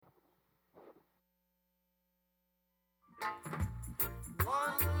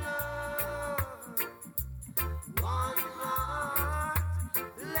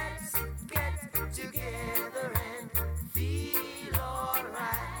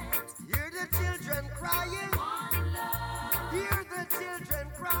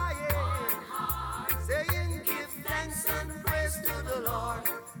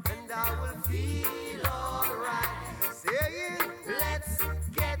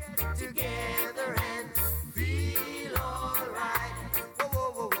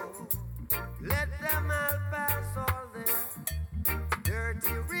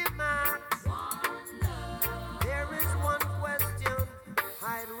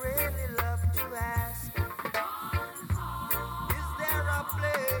really love to ask, is there a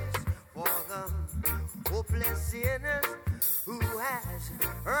place for the hopeless sinners who has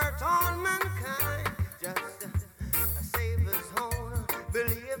hurt all mankind? Just a Savior's own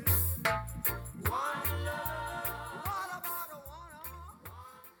belief. One love. What about a one-on-one?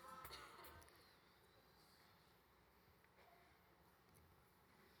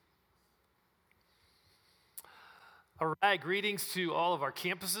 All right, greetings to all of our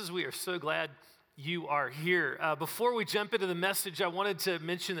campuses. We are so glad you are here. Before we jump into the message, I wanted to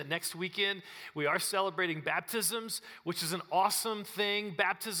mention that next weekend we are celebrating baptisms, which is an awesome thing.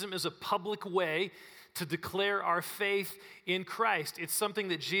 Baptism is a public way to declare our faith in Christ. It's something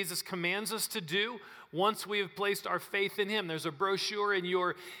that Jesus commands us to do once we have placed our faith in Him. There's a brochure in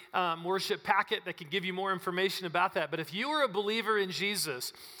your worship packet that can give you more information about that. But if you are a believer in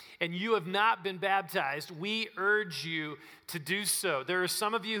Jesus and you have not been baptized, we urge you to do so. There are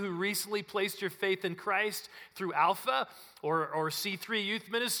some of you who recently placed your faith in Christ through Alpha or C3 Youth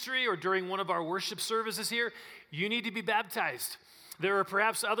Ministry or during one of our worship services here. You need to be baptized. There are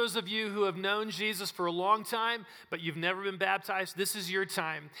perhaps others of you who have known Jesus for a long time, but you've never been baptized. This is your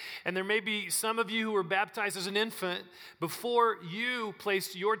time. And there may be some of you who were baptized as an infant before you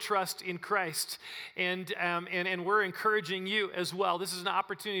placed your trust in Christ. And we're encouraging you as well. This is an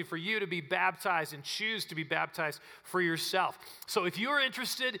opportunity for you to be baptized and choose to be baptized for yourself. So if you are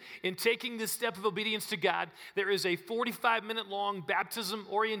interested in taking this step of obedience to God, there is a 45-minute long baptism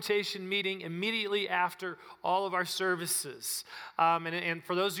orientation meeting immediately after all of our services. And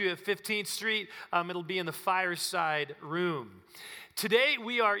for those of you at 15th Street, it'll be in the Fireside Room. Today,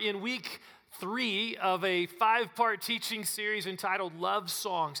 we are in week 3 of a 5-part teaching series entitled Love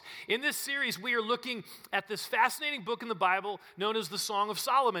Songs. In this series, we are looking at this fascinating book in the Bible known as the Song of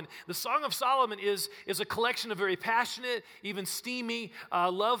Solomon. The Song of Solomon is a collection of very passionate, even steamy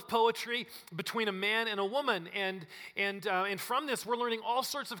love poetry between a man and a woman. And from this, we're learning all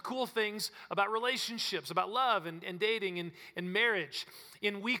sorts of cool things about relationships, about love and dating and marriage.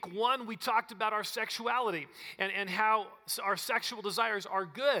 In week 1, we talked about our sexuality and how our sexual desires are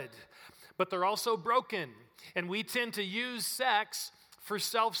good, but they're also broken. And we tend to use sex for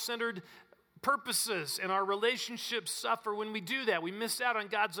self-centered purposes, and our relationships suffer when we do that. We miss out on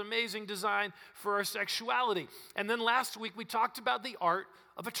God's amazing design for our sexuality. And then last week, we talked about the art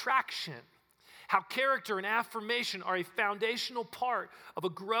of attraction, how character and affirmation are a foundational part of a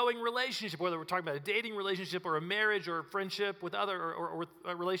growing relationship, whether we're talking about a dating relationship or a marriage or a friendship with or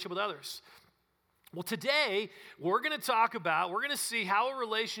a relationship with others. Well, today, we're going to see how a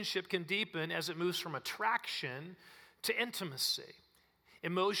relationship can deepen as it moves from attraction to intimacy,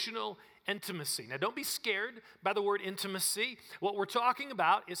 emotional intimacy. Now, don't be scared by the word intimacy. What we're talking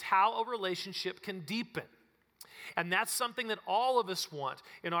about is how a relationship can deepen. And that's something that all of us want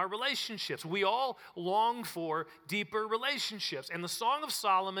in our relationships. We all long for deeper relationships. And the Song of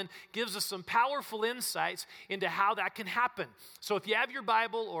Solomon gives us some powerful insights into how that can happen. So if you have your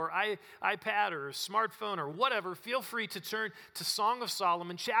Bible or iPad or smartphone or whatever, feel free to turn to Song of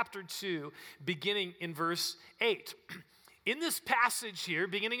Solomon, chapter 2, beginning in verse 8. In this passage here,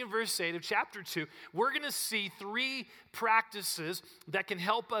 beginning in verse 8 of chapter 2, we're going to see 3 practices that can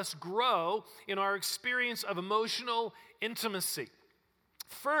help us grow in our experience of emotional intimacy.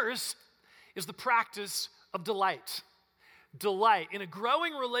 First is the practice of delight. Delight. In a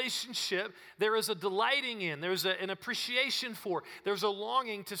growing relationship, there is a delighting in, there's an appreciation for, there's a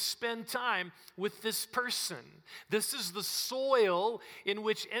longing to spend time with this person. This is the soil in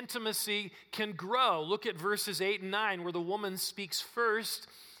which intimacy can grow. Look at verses 8 and 9 where the woman speaks first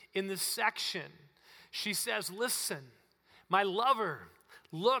in this section. She says, "Listen, my lover,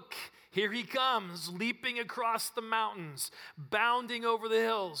 look, here he comes, leaping across the mountains, bounding over the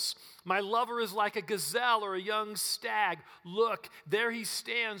hills. My lover is like a gazelle or a young stag. Look, there he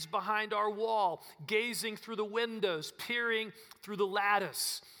stands behind our wall, gazing through the windows, peering through the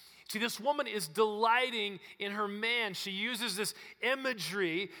lattice." See, this woman is delighting in her man. She uses this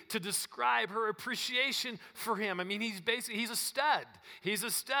imagery to describe her appreciation for him. I mean, he's a stud. He's a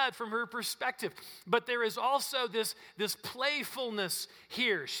stud from her perspective. But there is also this playfulness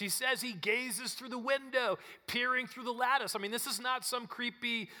here. She says he gazes through the window, peering through the lattice. I mean, this is not some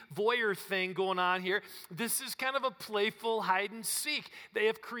creepy voyeur thing going on here. This is kind of a playful hide and seek. They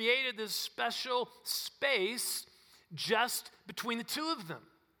have created this special space just between the two of them.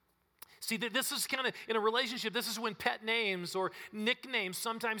 See, this is kind of, in a relationship, this is when pet names or nicknames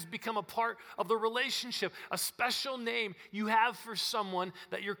sometimes become a part of the relationship. A special name you have for someone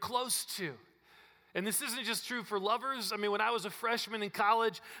that you're close to. And this isn't just true for lovers. I mean, when I was a freshman in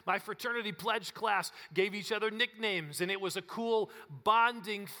college, my fraternity pledge class gave each other nicknames, and it was a cool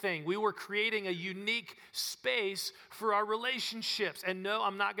bonding thing. We were creating a unique space for our relationships. And no,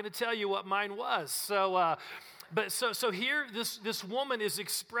 I'm not going to tell you what mine was. So here, this woman is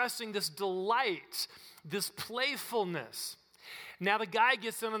expressing this delight, this playfulness. Now the guy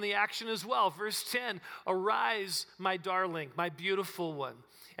gets in on the action as well. Verse 10, "Arise, my darling, my beautiful one,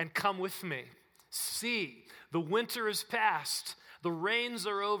 and come with me. See, the winter is past, the rains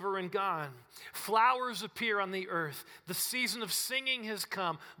are over and gone. Flowers appear on the earth. The season of singing has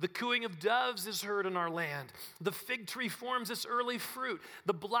come. The cooing of doves is heard in our land. The fig tree forms its early fruit.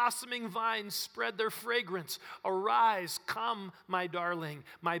 The blossoming vines spread their fragrance. Arise, come, my darling,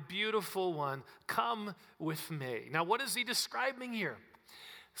 my beautiful one, come with me." Now, what is he describing here?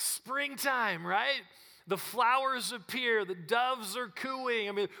 Springtime, right? The flowers appear, the doves are cooing.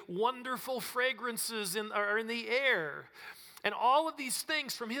 I mean, wonderful fragrances are in the air. And all of these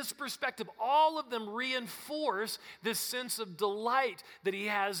things, from his perspective, all of them reinforce this sense of delight that he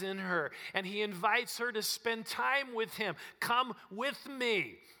has in her. And he invites her to spend time with him. Come with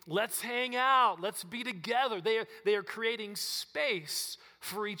me. Let's hang out. Let's be together. They are creating space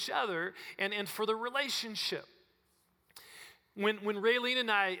for each other and for the relationship. When Raylene and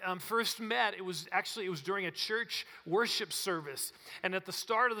I first met, it was during a church worship service. And at the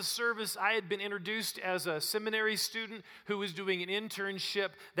start of the service, I had been introduced as a seminary student who was doing an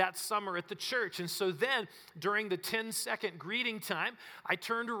internship that summer at the church. And so then, during the 10-second greeting time, I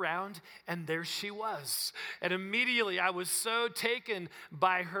turned around and there she was. And immediately I was so taken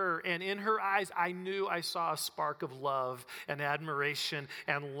by her. And in her eyes, I knew I saw a spark of love and admiration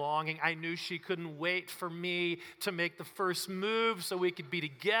and longing. I knew she couldn't wait for me to make the first move so we could be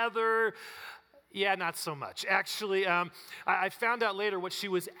together. Yeah, not so much. Actually, I found out later what she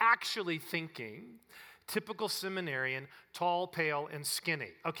was actually thinking. Typical seminarian, tall, pale, and skinny.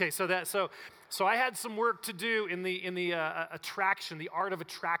 Okay, so I had some work to do in the attraction, the art of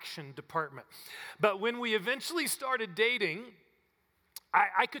attraction department. But when we eventually started dating,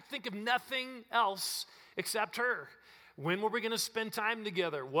 I could think of nothing else except her. When were we going to spend time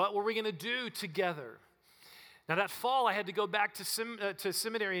together? What were we going to do together? Now, that fall, I had to go back to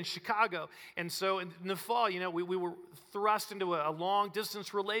seminary in Chicago. And so in the fall, we were thrust into a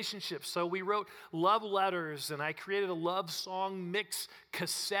long-distance relationship. So we wrote love letters, and I created a love song mix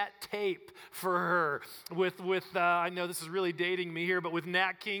cassette tape for her with I know this is really dating me here, but with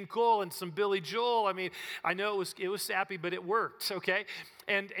Nat King Cole and some Billy Joel. I mean, I know it was sappy, but it worked, okay?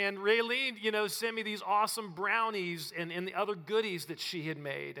 And Raylene, sent me these awesome brownies and the other goodies that she had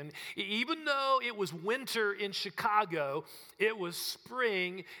made. And even though it was winter in Chicago, it was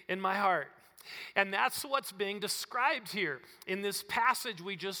spring in my heart. And that's what's being described here in this passage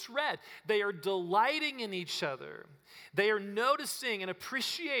we just read. They are delighting in each other. They are noticing and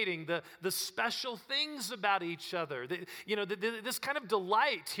appreciating the special things about each other. This kind of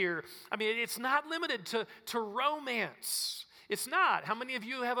delight here, I mean, it's not limited to romance. It's not. How many of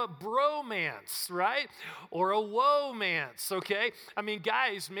you have a bromance, right? Or a womance, okay? I mean,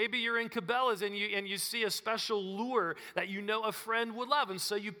 guys, maybe you're in Cabela's and you see a special lure that you know a friend would love, and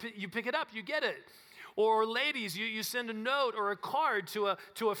so you pick it up, you get it. Or ladies, you send a note or a card to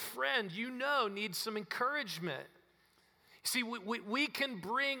a friend you know needs some encouragement. See, we can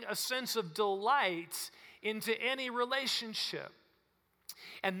bring a sense of delight into any relationship.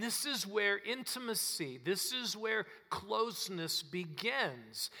 And this is where intimacy, this is where closeness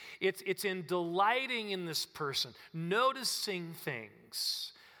begins. It's in delighting in this person, noticing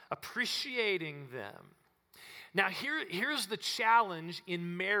things, appreciating them. Now, here's the challenge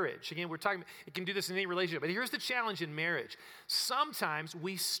in marriage. Again, we're talking, it can do this in any relationship, but here's the challenge in marriage. Sometimes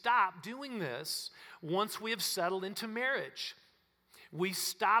we stop doing this once we have settled into marriage. We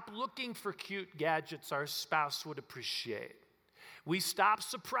stop looking for cute gadgets our spouse would appreciate. We stop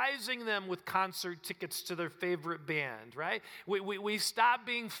surprising them with concert tickets to their favorite band, right? We stop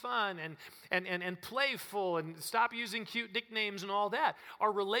being fun and playful and stop using cute nicknames and all that.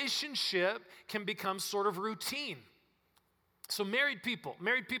 Our relationship can become sort of routine. So married people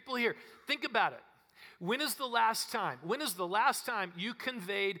here, think about it. When is the last time you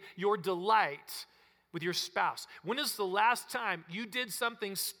conveyed your delight with your spouse? When is the last time you did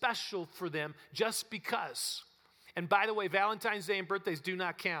something special for them just because? And by the way, Valentine's Day and birthdays do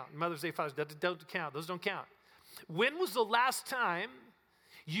not count. Mother's Day, Father's Day don't count. Those don't count. When was the last time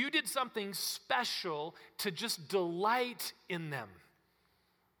you did something special to just delight in them?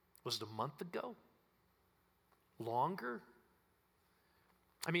 Was it a month ago? Longer?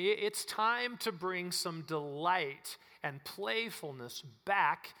 I mean, it's time to bring some delight and playfulness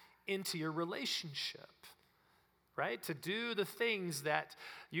back into your relationship, right? To do the things that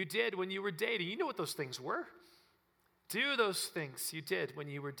you did when you were dating. You know what those things were. Do those things you did when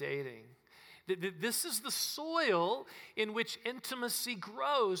you were dating. This is the soil in which intimacy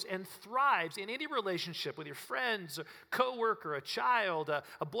grows and thrives in any relationship with your friends, a coworker, a child,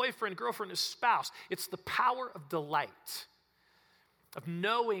 a boyfriend, girlfriend, a spouse. It's the power of delight, of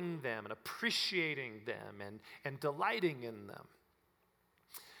knowing them and appreciating them and delighting in them.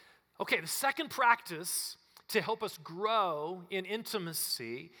 Okay, the second practice to help us grow in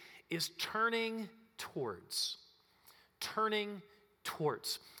intimacy is turning towards. Turning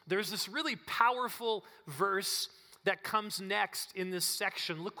towards. There's this really powerful verse that comes next in this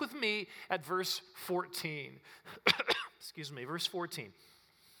section. Look with me at verse 14. Excuse me, verse 14.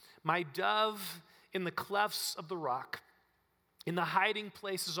 My dove in the clefts of the rock, in the hiding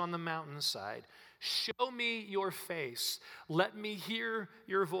places on the mountainside, show me your face. Let me hear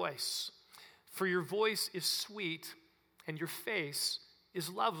your voice. For your voice is sweet and your face is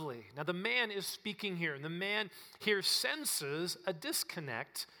lovely. Now the man is speaking here, and the man here senses a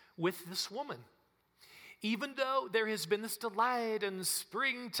disconnect with this woman. Even though there has been this delight and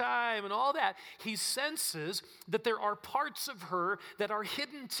springtime and all that, he senses that there are parts of her that are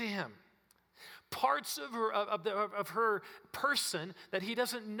hidden to him. Parts of her person that he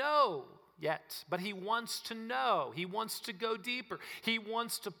doesn't know yet, but he wants to know. He wants to go deeper. He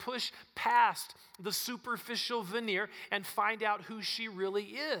wants to push past the superficial veneer and find out who she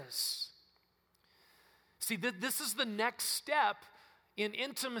really is. See, this is the next step in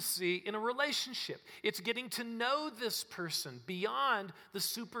intimacy in a relationship. It's getting to know this person beyond the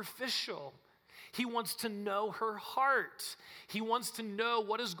superficial. He wants to know her heart. He wants to know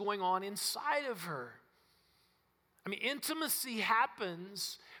what is going on inside of her. I mean, intimacy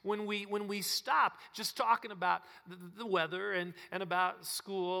happens when we stop just talking about the weather and about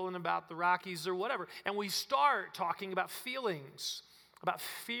school and about the Rockies or whatever, and we start talking about feelings, about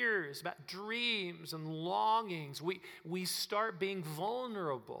fears, about dreams and longings. We start being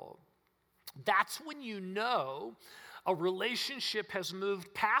vulnerable. That's when you know a relationship has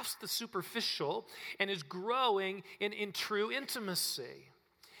moved past the superficial and is growing in true intimacy.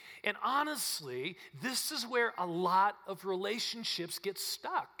 And honestly, this is where a lot of relationships get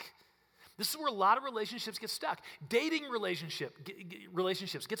stuck. This is where a lot of relationships get stuck. Dating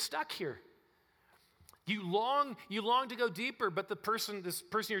relationships get stuck here. You long to go deeper, but this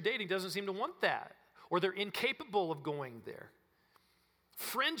person you're dating doesn't seem to want that, or they're incapable of going there.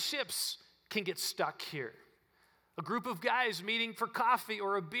 Friendships can get stuck here. A group of guys meeting for coffee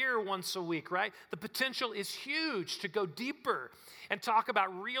or a beer once a week, right? The potential is huge to go deeper and talk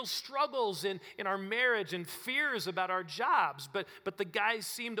about real struggles in our marriage and fears about our jobs. But the guys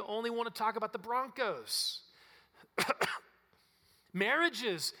seem to only want to talk about the Broncos.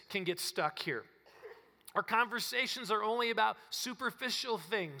 Marriages can get stuck here. Our conversations are only about superficial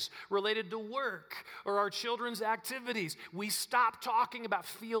things related to work or our children's activities. We stop talking about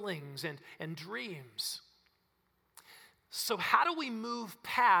feelings and dreams. So how do we move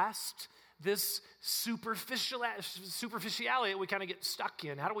past this superficiality that we kind of get stuck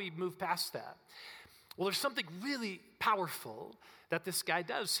in? How do we move past that? Well, there's something really powerful that this guy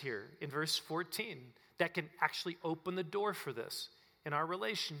does here in verse 14 that can actually open the door for this in our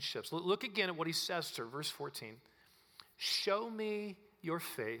relationships. Look again at what he says to her, verse 14. Show me your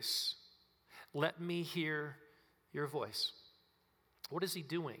face. Let me hear your voice. What is he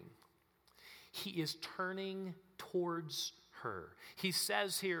doing? He is turning towards her. He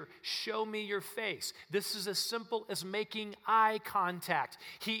says here, show me your face. This is as simple as making eye contact.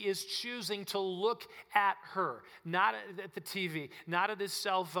 He is choosing to look at her, not at the TV, not at his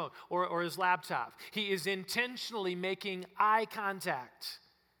cell phone or his laptop. He is intentionally making eye contact,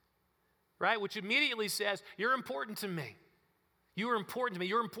 right? Which immediately says, you're important to me. You are important to me.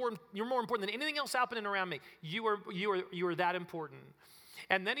 You're important. You're more important than anything else happening around me. You are that important.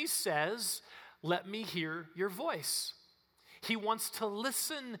 And then he says, let me hear your voice. He wants to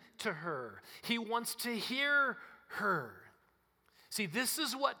listen to her. He wants to hear her. See, this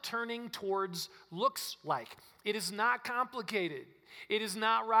is what turning towards looks like. It is not complicated. It is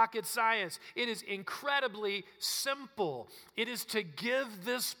not rocket science. It is incredibly simple. It is to give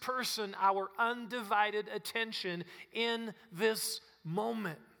this person our undivided attention in this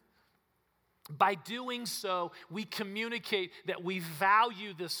moment. By doing so, we communicate that we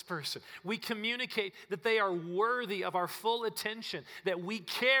value this person. We communicate that they are worthy of our full attention, that we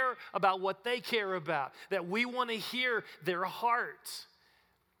care about what they care about, that we want to hear their heart.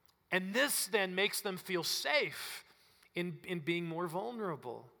 And this then makes them feel safe in being more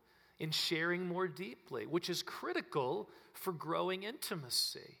vulnerable, in sharing more deeply, which is critical for growing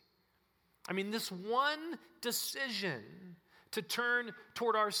intimacy. I mean, this one decision to turn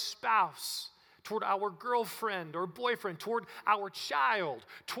toward our spouse, toward our girlfriend or boyfriend, toward our child,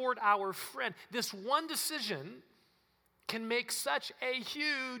 toward our friend, this one decision can make such a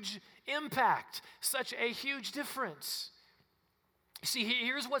huge impact, such a huge difference. See,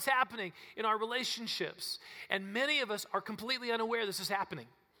 here's what's happening in our relationships, and many of us are completely unaware this is happening.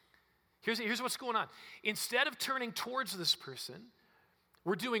 Here's what's going on. Instead of turning towards this person,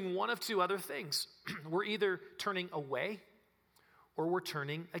 we're doing one of two other things. We're either turning away or we're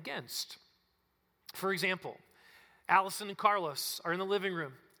turning against. For example, Allison and Carlos are in the living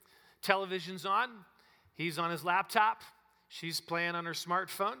room. Television's on. He's on his laptop. She's playing on her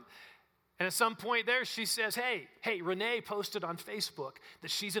smartphone. And at some point there, she says, hey, Renee posted on Facebook that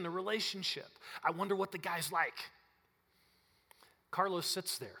she's in a relationship. I wonder what the guy's like. Carlos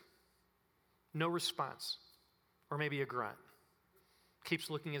sits there. No response. Or maybe a grunt. Keeps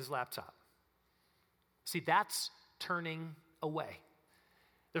looking at his laptop. See, that's turning away.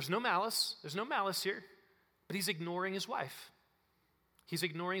 There's no malice. There's no malice here. But he's ignoring his wife. He's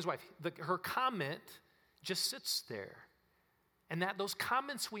ignoring his wife. Her comment just sits there. And that those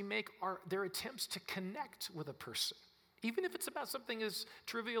comments we make are their attempts to connect with a person. Even if it's about something as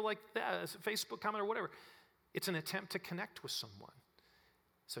trivial like that, as a Facebook comment or whatever. It's an attempt to connect with someone.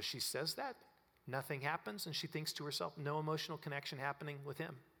 So she says that. Nothing happens, and she thinks to herself, no emotional connection happening with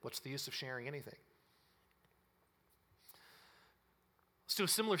him. What's the use of sharing anything? Let's do a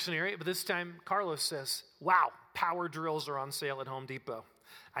similar scenario, but this time Carlos says, wow, power drills are on sale at Home Depot.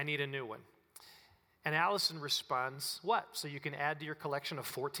 I need a new one. And Allison responds, what? So you can add to your collection of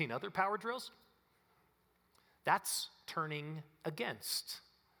 14 other power drills? That's turning against.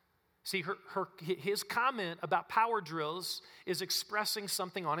 See, his comment about power drills is expressing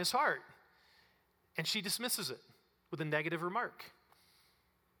something on his heart. And she dismisses it with a negative remark.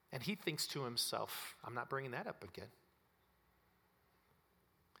 And he thinks to himself, I'm not bringing that up again.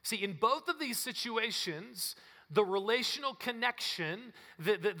 See, in both of these situations, the relational connection,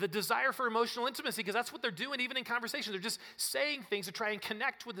 the desire for emotional intimacy, because that's what they're doing even in conversation. They're just saying things to try and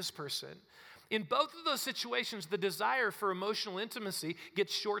connect with this person. In both of those situations, the desire for emotional intimacy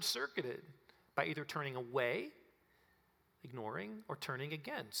gets short-circuited by either turning away, ignoring, or turning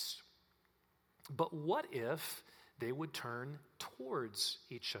against. But what if they would turn towards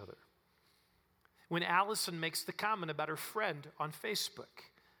each other? When Allison makes the comment about her friend on Facebook,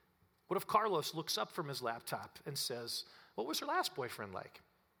 what if Carlos looks up from his laptop and says, what was her last boyfriend like?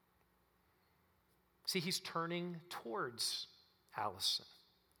 See, he's turning towards Allison.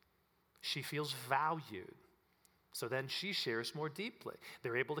 She feels valued. So then she shares more deeply.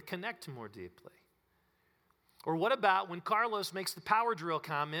 They're able to connect more deeply. Or what about when Carlos makes the power drill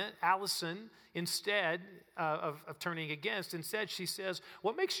comment, Allison, instead of turning against, instead she says,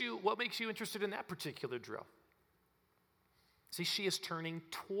 what makes you interested in that particular drill? See, she is turning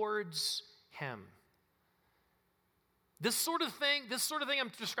towards him. This sort of thing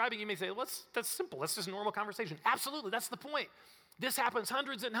I'm describing, you may say, well, that's simple. That's just normal conversation. Absolutely, that's the point. This happens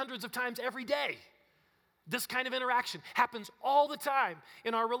hundreds and hundreds of times every day. This kind of interaction happens all the time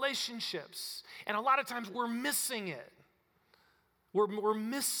in our relationships. And a lot of times we're missing it. We're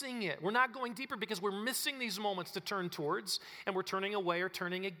missing it. We're not going deeper because we're missing these moments to turn towards, and we're turning away or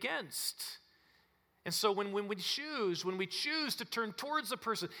turning against. And so when we choose to turn towards a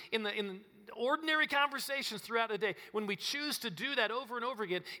person in the ordinary conversations throughout the day, when we choose to do that over and over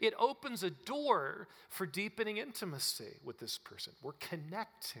again, it opens a door for deepening intimacy with this person. We're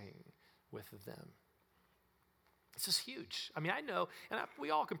connecting with them. This is huge. I mean, I know, and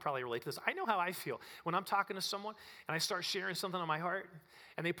we all can probably relate to this. I know how I feel when I'm talking to someone and I start sharing something on my heart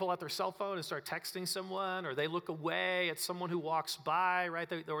and they pull out their cell phone and start texting someone, or they look away at someone who walks by, right,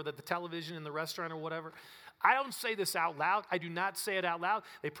 or the television in the restaurant or whatever. I don't say this out loud. I do not say it out loud.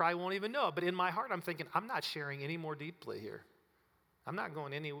 They probably won't even know it. But in my heart, I'm thinking, I'm not sharing any more deeply here. I'm not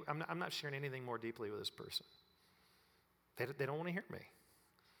sharing anything more deeply with this person. They don't want to hear me.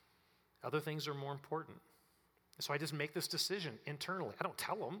 Other things are more important. So I just make this decision internally. I don't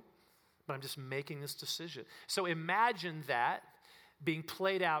tell them, but I'm just making this decision. So imagine that being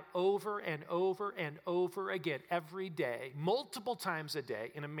played out over and over and over again every day, multiple times a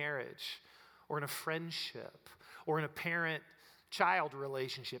day in a marriage or in a friendship or in a parent-child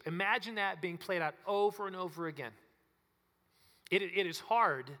relationship. Imagine that being played out over and over again. It is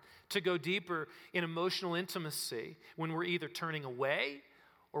hard to go deeper in emotional intimacy when we're either turning away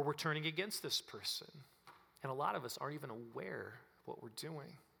or we're turning against this person. And a lot of us aren't even aware of what we're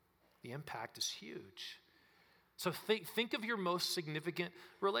doing. The impact is huge. So think of your most significant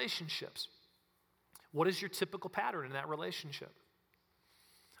relationships. What is your typical pattern in that relationship?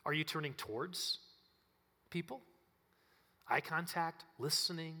 Are you turning towards people? Eye contact,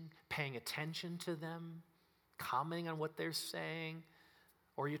 listening, paying attention to them, commenting on what they're saying?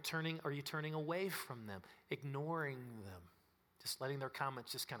 Or are you turning away from them, ignoring them, just letting their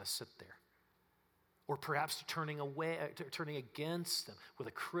comments just kind of sit there? Or perhaps turning against them with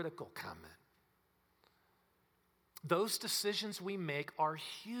a critical comment. Those decisions we make are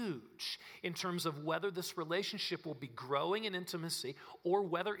huge in terms of whether this relationship will be growing in intimacy or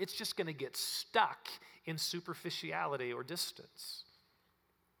whether it's just going to get stuck in superficiality or distance.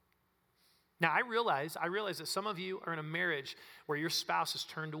 Now, I realize that some of you are in a marriage where your spouse has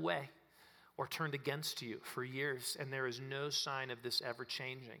turned away or turned against you for years, and there is no sign of this ever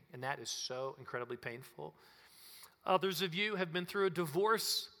changing, and that is so incredibly painful. Others of you have been through a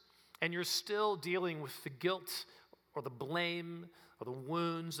divorce, and you're still dealing with the guilt or the blame or the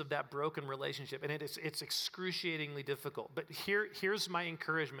wounds of that broken relationship, and it's excruciatingly difficult. But here's my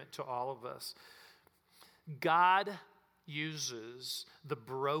encouragement to all of us. God uses the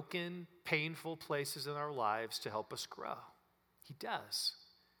broken, painful places in our lives to help us grow. He does.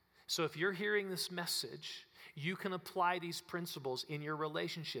 So if you're hearing this message, you can apply these principles in your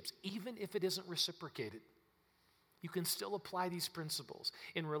relationships, even if it isn't reciprocated. You can still apply these principles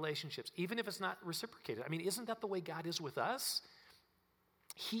in relationships, even if it's not reciprocated. I mean, isn't that the way God is with us?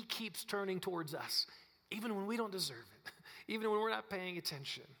 He keeps turning towards us, even when we don't deserve it, even when we're not paying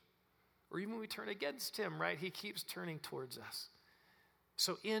attention, or even when we turn against him, right? He keeps turning towards us.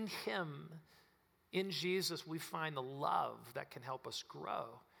 So in him, in Jesus, we find the love that can help us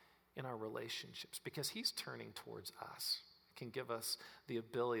grow in our relationships because he's turning towards us. It can give us the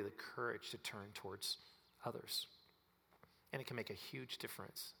ability, the courage to turn towards others. And it can make a huge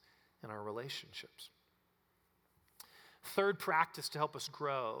difference in our relationships. Third practice to help us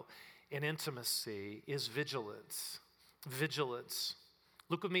grow in intimacy is vigilance. Vigilance.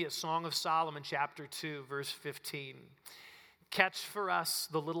 Look with me at Song of Solomon, chapter 2, verse 15. Catch for us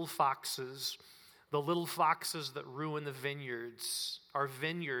the little foxes that ruin the vineyards, our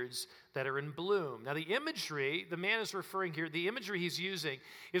vineyards that are in bloom. Now the imagery, the man is referring here, the imagery he's using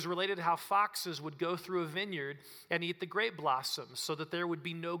is related to how foxes would go through a vineyard and eat the grape blossoms so that there would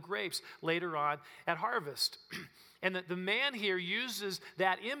be no grapes later on at harvest. And the man here uses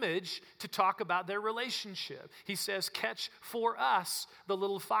that image to talk about their relationship. He says, catch for us the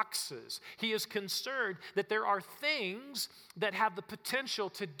little foxes. He is concerned that there are things that have the potential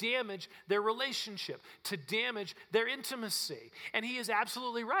to damage their relationship, to damage their intimacy. And he is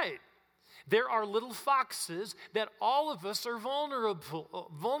absolutely right. There are little foxes that all of us are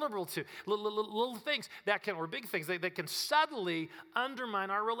vulnerable to. Little things that can, or big things that can subtly undermine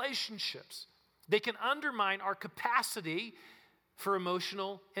our relationships. They can undermine our capacity for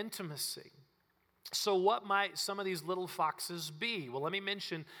emotional intimacy. So what might some of these little foxes be? Well, let me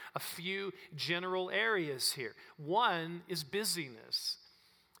mention a few general areas here. One is busyness.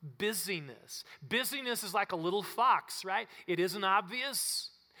 Busyness. Busyness is like a little fox, right? It isn't obvious.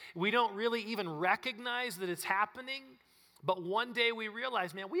 We don't really even recognize that it's happening. But one day we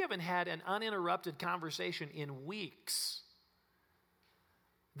realize, man, we haven't had an uninterrupted conversation in weeks.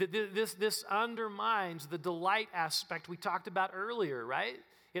 This undermines the delight aspect we talked about earlier, right?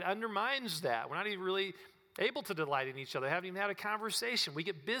 It undermines that. We're not even really able to delight in each other. Haven't even had a conversation. We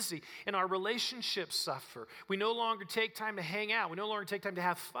get busy and our relationships suffer. We no longer take time to hang out. We no longer take time to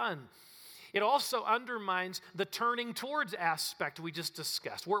have fun. It also undermines the turning towards aspect we just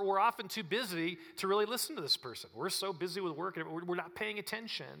discussed. We're often too busy to really listen to this person. We're so busy with work, and we're not paying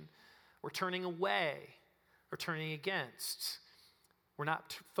attention. We're turning away or turning against. We're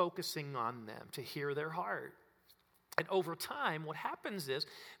not focusing on them to hear their heart. And over time, what happens is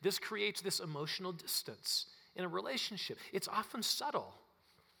this creates this emotional distance in a relationship. It's often subtle,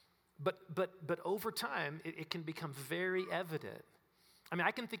 but over time, it can become very evident. I mean,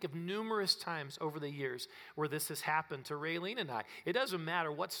 I can think of numerous times over the years where this has happened to Raylene and I. It doesn't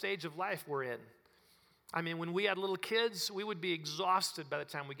matter what stage of life we're in. I mean, when we had little kids, we would be exhausted by the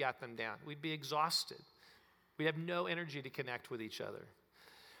time we got them down. We'd be exhausted. We have no energy to connect with each other.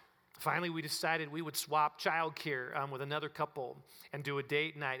 Finally, we decided we would swap childcare with another couple and do a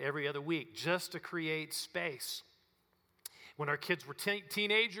date night every other week just to create space. When our kids were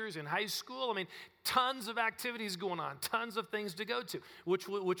teenagers in high school, I mean, tons of activities going on, tons of things to go to, which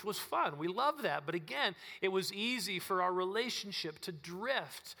was fun. We loved that. But again, it was easy for our relationship to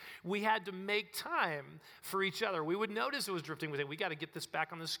drift. We had to make time for each other. We would notice it was drifting. We'd say, we got to get this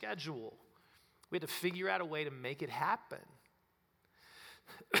back on the schedule. We had to figure out a way to make it happen.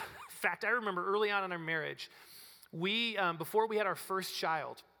 In fact, I remember early on in our marriage, we before we had our first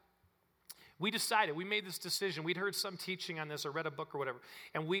child, We decided, we made this decision. We'd heard some teaching on this or read a book or whatever.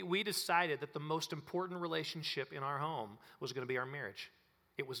 And we decided that the most important relationship in our home was going to be our marriage.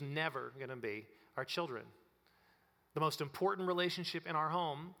 It was never going to be our children. The most important relationship in our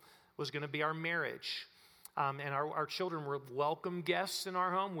home was going to be our marriage. And our children were welcome guests in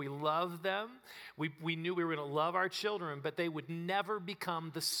our home. We loved them. We knew we were going to love our children, but they would never become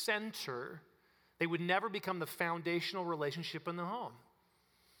the center. They would never become the foundational relationship in the home.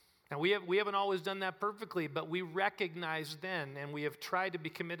 Now, we haven't always done that perfectly, but we recognized then, and we have tried to be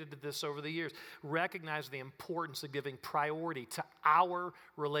committed to this over the years, recognize the importance of giving priority to our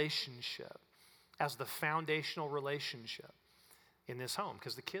relationship as the foundational relationship in this home.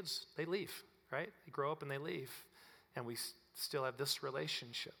 Because the kids, they leave, right? They grow up and they leave, and we still have this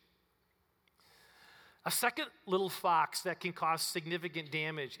relationship. A second little fox that can cause significant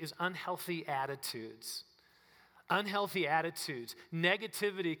damage is unhealthy attitudes. Unhealthy attitudes.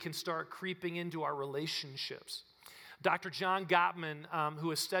 Negativity can start creeping into our relationships. Dr. John Gottman,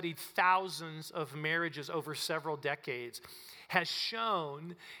 who has studied thousands of marriages over several decades, has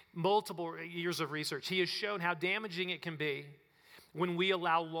shown multiple years of research. He has shown how damaging it can be when we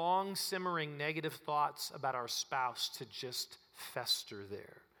allow long simmering negative thoughts about our spouse to just fester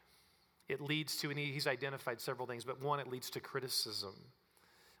there. It leads to, and he's identified several things, but one, it leads to criticism.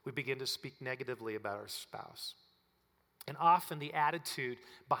 We begin to speak negatively about our spouse. And often the attitude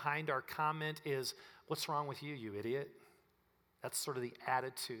behind our comment is, "What's wrong with you, you idiot?" That's sort of the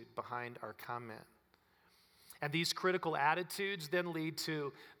attitude behind our comment. And these critical attitudes then lead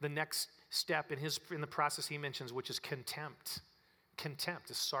to the next step in the process he mentions, which is contempt. Contempt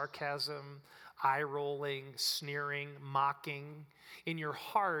is sarcasm, eye-rolling, sneering, mocking. In your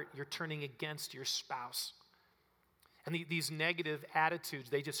heart, you're turning against your spouse. And these negative attitudes,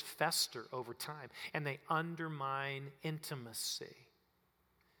 they just fester over time, and they undermine intimacy.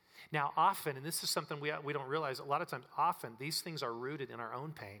 Now, often, and this is something we don't realize, a lot of times, often, these things are rooted in our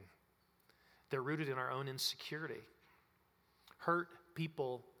own pain. They're rooted in our own insecurity. Hurt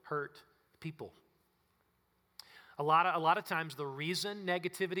people hurt people. A lot of times, the reason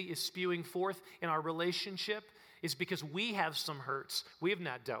negativity is spewing forth in our relationship is because we have some hurts we have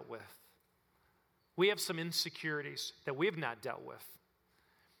not dealt with. We have some insecurities that we have not dealt with.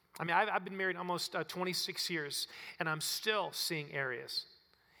 I mean, I've been married almost 26 years, and I'm still seeing areas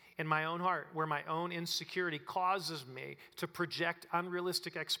in my own heart where my own insecurity causes me to project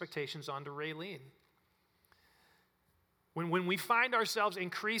unrealistic expectations onto Raylene. When we find ourselves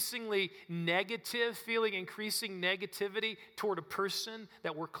increasingly negative, feeling increasing negativity toward a person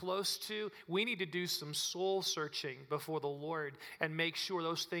that we're close to, we need to do some soul searching before the Lord and make sure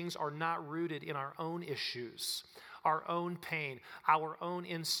those things are not rooted in our own issues, our own pain, our own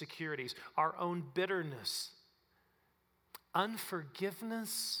insecurities, our own bitterness.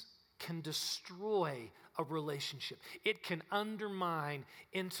 Unforgiveness can destroy a relationship. It can undermine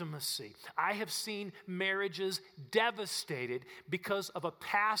intimacy. I have seen marriages devastated because of a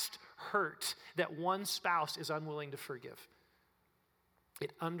past hurt that one spouse is unwilling to forgive.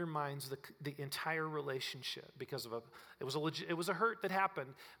 It undermines the entire relationship because of it was a hurt that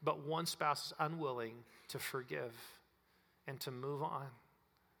happened, but one spouse is unwilling to forgive and to move on.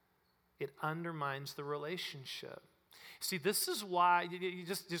 It undermines the relationship. See, this is why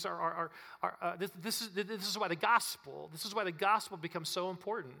this is why the gospel becomes so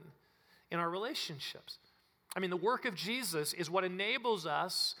important in our relationships. I mean, the work of Jesus is what enables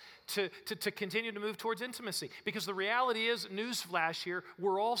us to continue to move towards intimacy. Because the reality is, newsflash here,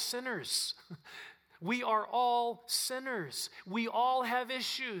 we're all sinners. We are all sinners. We all have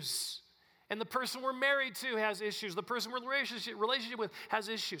issues. And the person we're married to has issues. The person we're in a relationship with has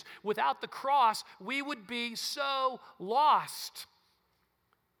issues. Without the cross, we would be so lost.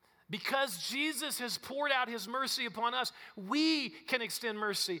 Because Jesus has poured out his mercy upon us, we can extend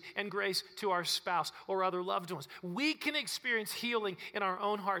mercy and grace to our spouse or other loved ones. We can experience healing in our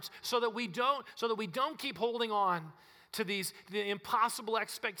own hearts so that we don't keep holding on to the impossible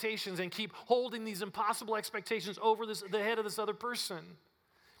expectations and keep holding these impossible expectations over the head of this other person.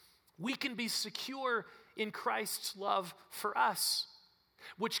 We can be secure in Christ's love for us,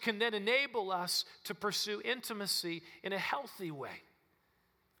 which can then enable us to pursue intimacy in a healthy way.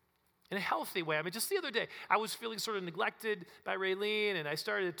 In a healthy way. I mean, just the other day, I was feeling sort of neglected by Raylene, and I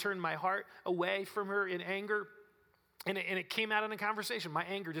started to turn my heart away from her in anger, and it came out in a conversation. My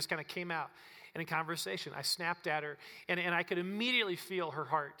anger just kind of came out in a conversation. I snapped at her, and I could immediately feel her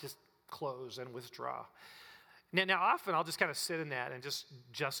heart just close and withdraw. Now often I'll just kind of sit in that and just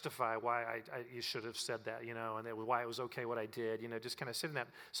justify why you should have said that, and why it was okay what I did, just kind of sit in that.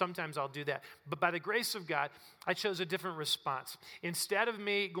 Sometimes I'll do that. But by the grace of God, I chose a different response. Instead of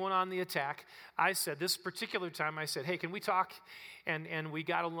me going on the attack, I said, this particular time, I said, hey, can we talk? And we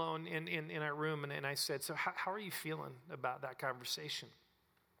got alone in our room, and I said, so how are you feeling about that conversation?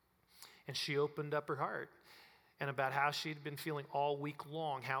 And she opened up her heart. And about how she'd been feeling all week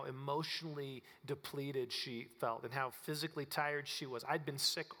long, how emotionally depleted she felt, and how physically tired she was. I'd been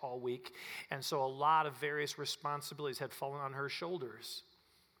sick all week, and so a lot of various responsibilities had fallen on her shoulders.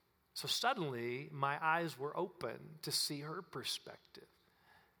 So suddenly, my eyes were open to see her perspective.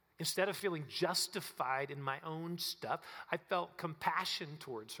 Instead of feeling justified in my own stuff, I felt compassion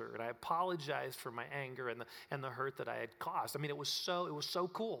towards her, and I apologized for my anger and the hurt that I had caused. I mean, it was so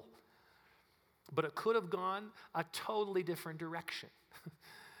cool. But it could have gone a totally different direction. I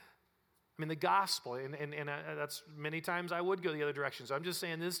mean, the gospel, and that's many times I would go the other direction. So I'm just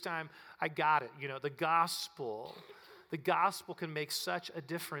saying this time I got it. The gospel can make such a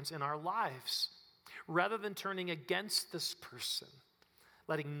difference in our lives. Rather than turning against this person,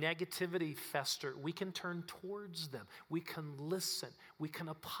 letting negativity fester, we can turn towards them. We can listen. We can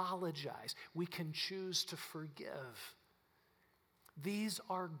apologize. We can choose to forgive. These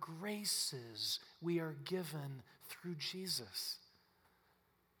are graces we are given through Jesus.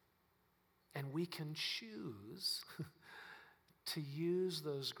 And we can choose to use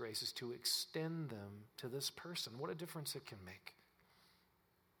those graces, to extend them to this person. What a difference it can make.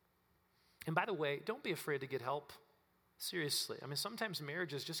 And by the way, don't be afraid to get help. Seriously. I mean, sometimes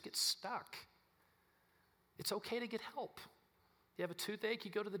marriages just get stuck. It's okay to get help. You have a toothache,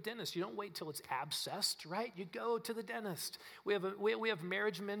 you go to the dentist. You don't wait till it's abscessed, right? You go to the dentist. We have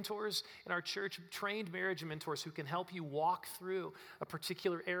marriage mentors in our church, trained marriage mentors who can help you walk through a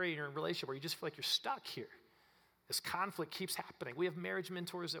particular area in your relationship where you just feel like you're stuck here. This conflict keeps happening. We have marriage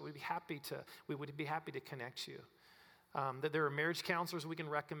mentors that would be happy to connect you. That there are marriage counselors we can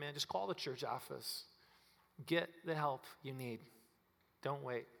recommend. Just call the church office. Get the help you need. Don't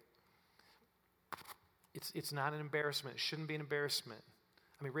wait. It's not an embarrassment. It shouldn't be an embarrassment.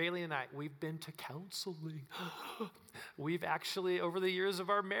 I mean, Rayleigh and I, we've been to counseling. We've actually, over the years of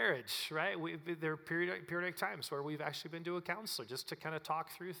our marriage, right? There are periodic times where we've actually been to a counselor just to kind of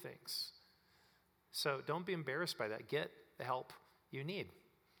talk through things. So don't be embarrassed by that. Get the help you need.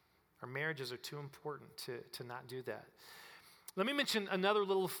 Our marriages are too important to not do that. Let me mention another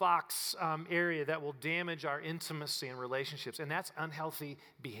little fox area that will damage our intimacy and relationships, and that's unhealthy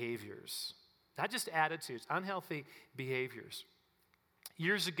behaviors. Not just attitudes, unhealthy behaviors.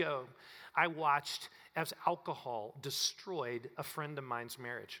 Years ago, I watched as alcohol destroyed a friend of mine's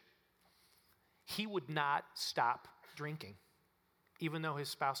marriage. He would not stop drinking, even though his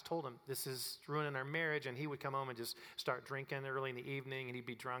spouse told him, this is ruining our marriage, and he would come home and just start drinking early in the evening, and he'd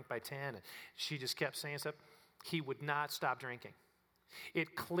be drunk by 10, and she just kept saying stuff. He would not stop drinking. It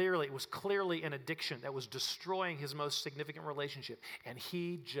was clearly an addiction that was destroying his most significant relationship, and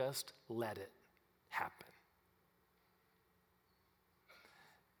he just let it happen.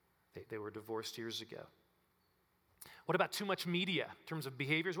 They were divorced years ago. What about too much media in terms of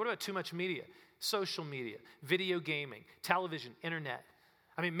behaviors? What about too much media? Social media, video gaming, television, internet.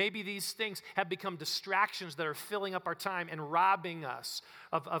 I mean, maybe these things have become distractions that are filling up our time and robbing us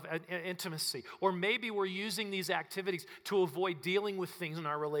of intimacy. Or maybe we're using these activities to avoid dealing with things in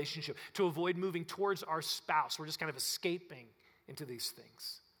our relationship, to avoid moving towards our spouse. We're just kind of escaping into these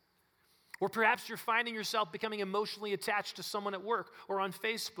things. Or perhaps you're finding yourself becoming emotionally attached to someone at work or on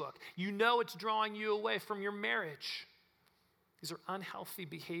Facebook. You know it's drawing you away from your marriage. These are unhealthy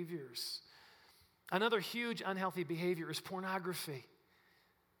behaviors. Another huge unhealthy behavior is pornography.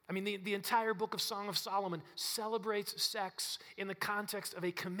 I mean, the entire book of Song of Solomon celebrates sex in the context of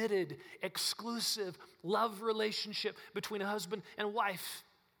a committed, exclusive love relationship between a husband and wife.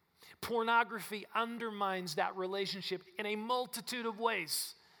 Pornography undermines that relationship in a multitude of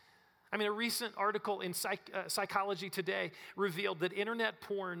ways. I mean, a recent article in Psychology Today revealed that internet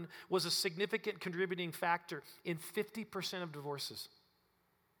porn was a significant contributing factor in 50% of divorces.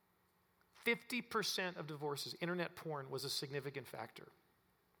 50% of divorces, internet porn was a significant factor.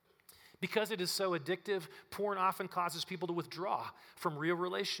 Because it is so addictive, porn often causes people to withdraw from real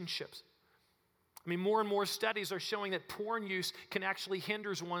relationships. I mean, more and more studies are showing that porn use can actually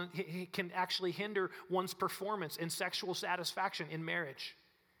hinder one's performance and sexual satisfaction in marriage.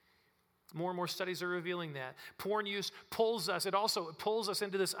 More and more studies are revealing that. Porn use pulls us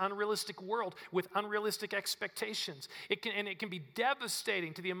into this unrealistic world with unrealistic expectations. It can be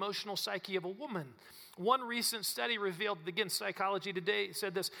devastating to the emotional psyche of a woman. One recent study revealed, again, Psychology Today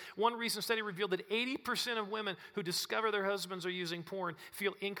said this, one recent study revealed that 80% of women who discover their husbands are using porn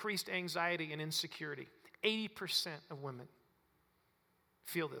feel increased anxiety and insecurity. 80% of women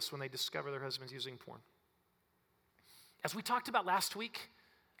feel this when they discover their husbands using porn. As we talked about last week,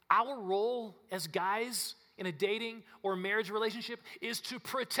 our role as guys in a dating or marriage relationship is to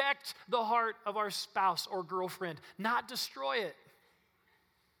protect the heart of our spouse or girlfriend, not destroy it.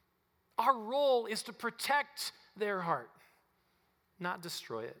 Our role is to protect their heart, not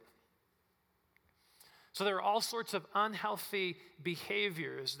destroy it. So there are all sorts of unhealthy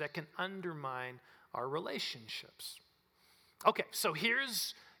behaviors that can undermine our relationships. Okay, so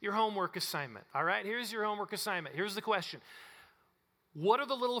here's your homework assignment, all right? Here's your homework assignment. Here's the question. What are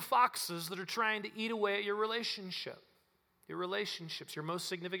the little foxes that are trying to eat away at your relationship? Your relationships, your most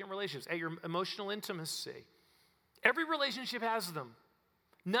significant relationships, at your emotional intimacy. Every relationship has them.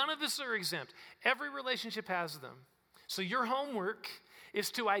 None of us are exempt. Every relationship has them. So your homework is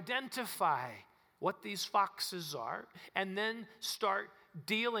to identify what these foxes are and then start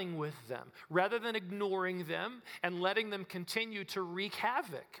dealing with them rather than ignoring them and letting them continue to wreak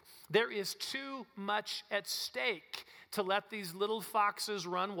havoc. There is too much at stake to let these little foxes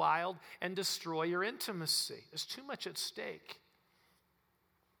run wild and destroy your intimacy. There's too much at stake.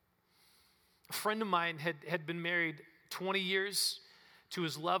 A friend of mine had been married 20 years to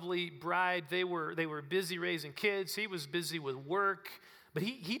his lovely bride. They were busy raising kids. He was busy with work, but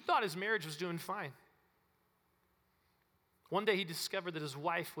he thought his marriage was doing fine. One day he discovered that his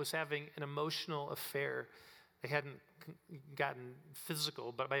wife was having an emotional affair. They hadn't gotten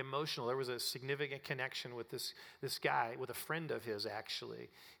physical, but by emotional, there was a significant connection with this guy, with a friend of his, actually.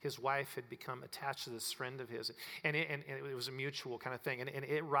 His wife had become attached to this friend of his, and it was a mutual kind of thing, and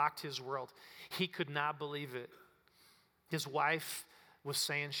it rocked his world. He could not believe it. His wife was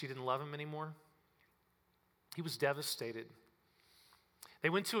saying she didn't love him anymore. He was devastated. They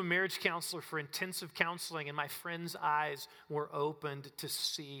went to a marriage counselor for intensive counseling, and my friend's eyes were opened to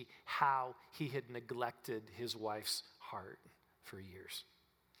see how he had neglected his wife's heart for years.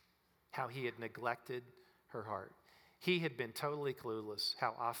 How he had neglected her heart. He had been totally clueless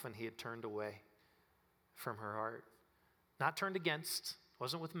how often he had turned away from her heart. Not turned against,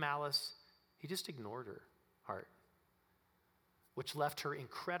 wasn't with malice. He just ignored her heart, which left her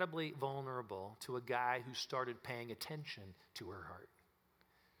incredibly vulnerable to a guy who started paying attention to her heart.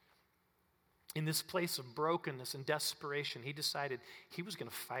 In this place of brokenness and desperation, he decided he was going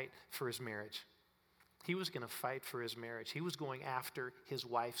to fight for his marriage. He was going to fight for his marriage. He was going after his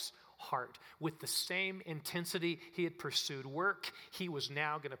wife's heart. With the same intensity he had pursued work, he was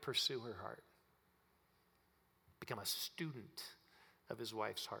now going to pursue her heart. Become a student of his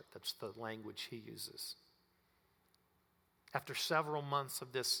wife's heart. That's the language he uses. After several months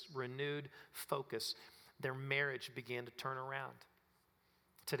of this renewed focus, their marriage began to turn around.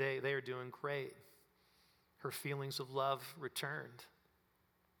 Today, they are doing great. Her feelings of love returned.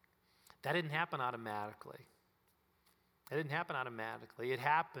 That didn't happen automatically. It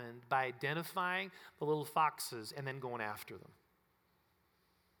happened by identifying the little foxes and then going after them.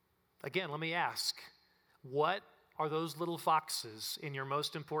 Again, let me ask, what are those little foxes in your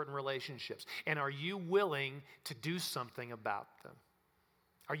most important relationships? And are you willing to do something about them?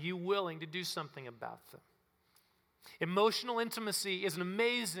 Are you willing to do something about them? Emotional intimacy is an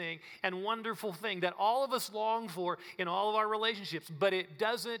amazing and wonderful thing that all of us long for in all of our relationships, but it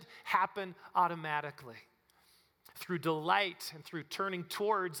doesn't happen automatically. Through delight and through turning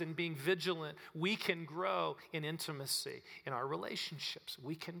towards and being vigilant, we can grow in intimacy. In our relationships,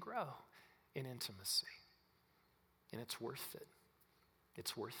 we can grow in intimacy. And it's worth it.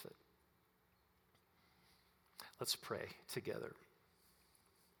 It's worth it. Let's pray together.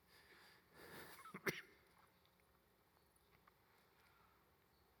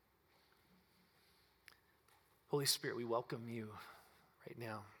 Holy Spirit, we welcome you right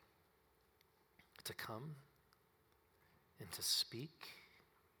now to come and to speak.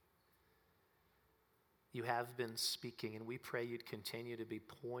 You have been speaking, and we pray you'd continue to be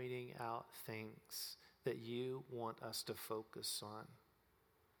pointing out things that you want us to focus on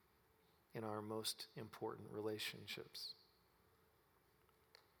in our most important relationships.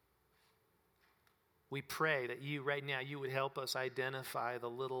 We pray that you, right now, you would help us identify the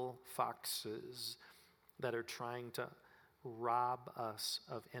little foxes that are trying to rob us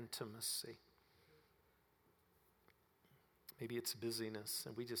of intimacy. Maybe it's busyness,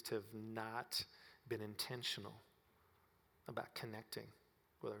 and we just have not been intentional about connecting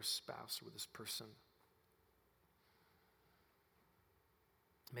with our spouse, with this person.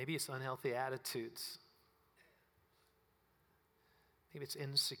 Maybe it's unhealthy attitudes. Maybe it's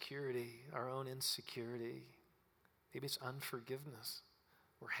insecurity, our own insecurity. Maybe it's unforgiveness.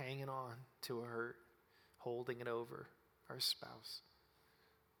 We're hanging on to a hurt, holding it over our spouse.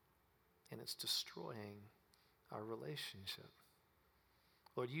 And it's destroying our relationship.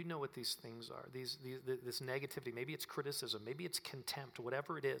 Lord, you know what these things are, this negativity. Maybe it's criticism, maybe it's contempt,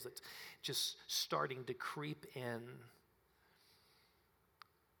 whatever it is, it's just starting to creep in.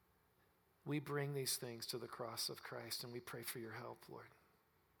 We bring these things to the cross of Christ and we pray for your help, Lord.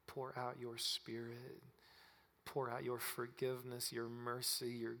 Pour out your Spirit. Pour out your forgiveness, your mercy,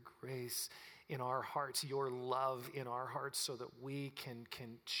 your grace in our hearts, your love in our hearts so that we can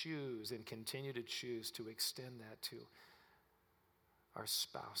choose and continue to choose to extend that to our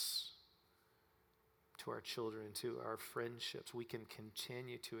spouse, to our children, to our friendships. We can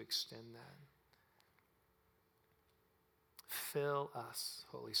continue to extend that. Fill us,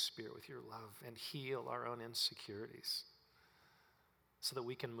 Holy Spirit, with your love and heal our own insecurities so that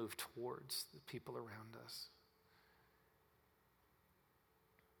we can move towards the people around us.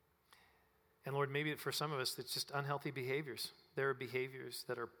 And Lord, maybe for some of us, it's just unhealthy behaviors. There are behaviors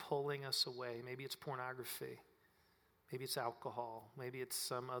that are pulling us away. Maybe it's pornography. Maybe it's alcohol. Maybe it's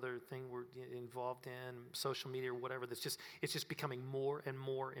some other thing we're involved in, social media or whatever. It's just becoming more and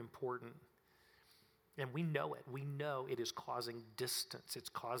more important. And we know it. We know it is causing distance. It's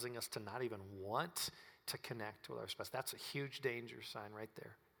causing us to not even want to connect with our spouse. That's a huge danger sign right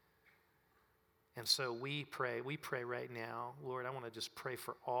there. And so we pray right now, Lord, I want to just pray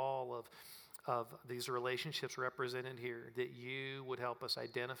for all of these relationships represented here, that you would help us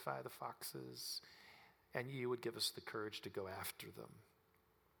identify the foxes and you would give us the courage to go after them.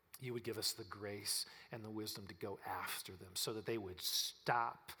 You would give us the grace and the wisdom to go after them so that they would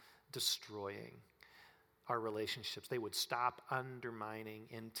stop destroying our relationships. They would stop undermining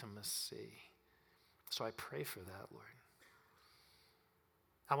intimacy. So I pray for that, Lord.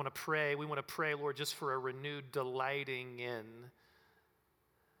 We want to pray, Lord, just for a renewed delighting in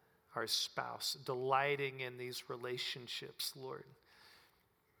our spouse, delighting in these relationships, Lord.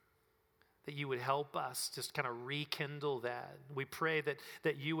 That you would help us just kind of rekindle that. We pray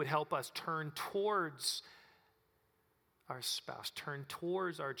that you would help us turn towards our spouse, turn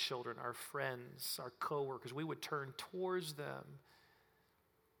towards our children, our friends, our coworkers. We would turn towards them,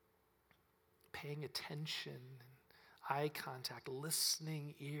 paying attention, eye contact,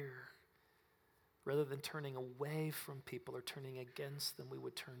 listening ear. Rather than turning away from people or turning against them, we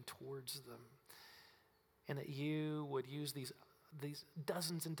would turn towards them. And that you would use these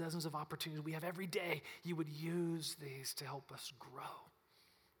dozens and dozens of opportunities we have every day. You would use these to help us grow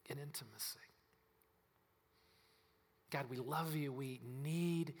in intimacy. God, we love you. We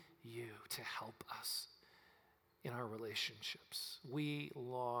need you to help us in our relationships. We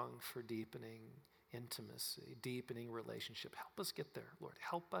long for deepening intimacy, deepening relationship. Help us get there, Lord.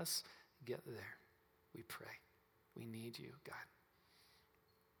 Help us get there. We pray. We need you, God.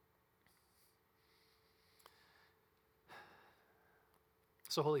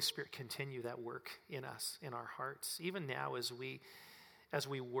 So Holy Spirit, continue that work in us, in our hearts, even now as we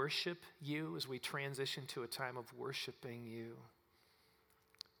worship you, as we transition to a time of worshiping you.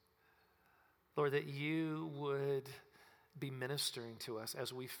 Lord, that you would be ministering to us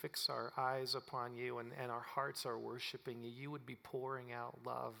as we fix our eyes upon you and our hearts are worshiping you. You would be pouring out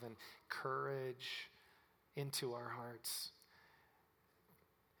love and courage into our hearts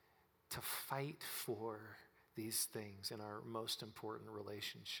to fight for these things in our most important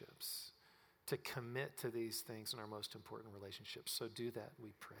relationships, to commit to these things in our most important relationships. So do that,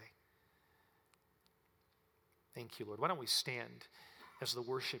 we pray. Thank you, Lord. Why don't we stand as the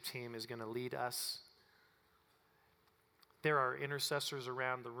worship team is going to lead us. There are intercessors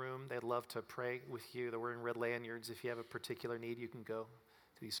around the room. They'd love to pray with you. They're wearing red lanyards. If you have a particular need, you can go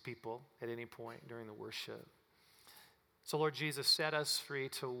to these people at any point during the worship. So, Lord Jesus, set us free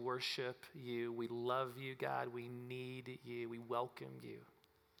to worship you. We love you, God. We need you. We welcome you.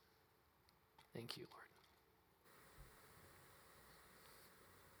 Thank you, Lord.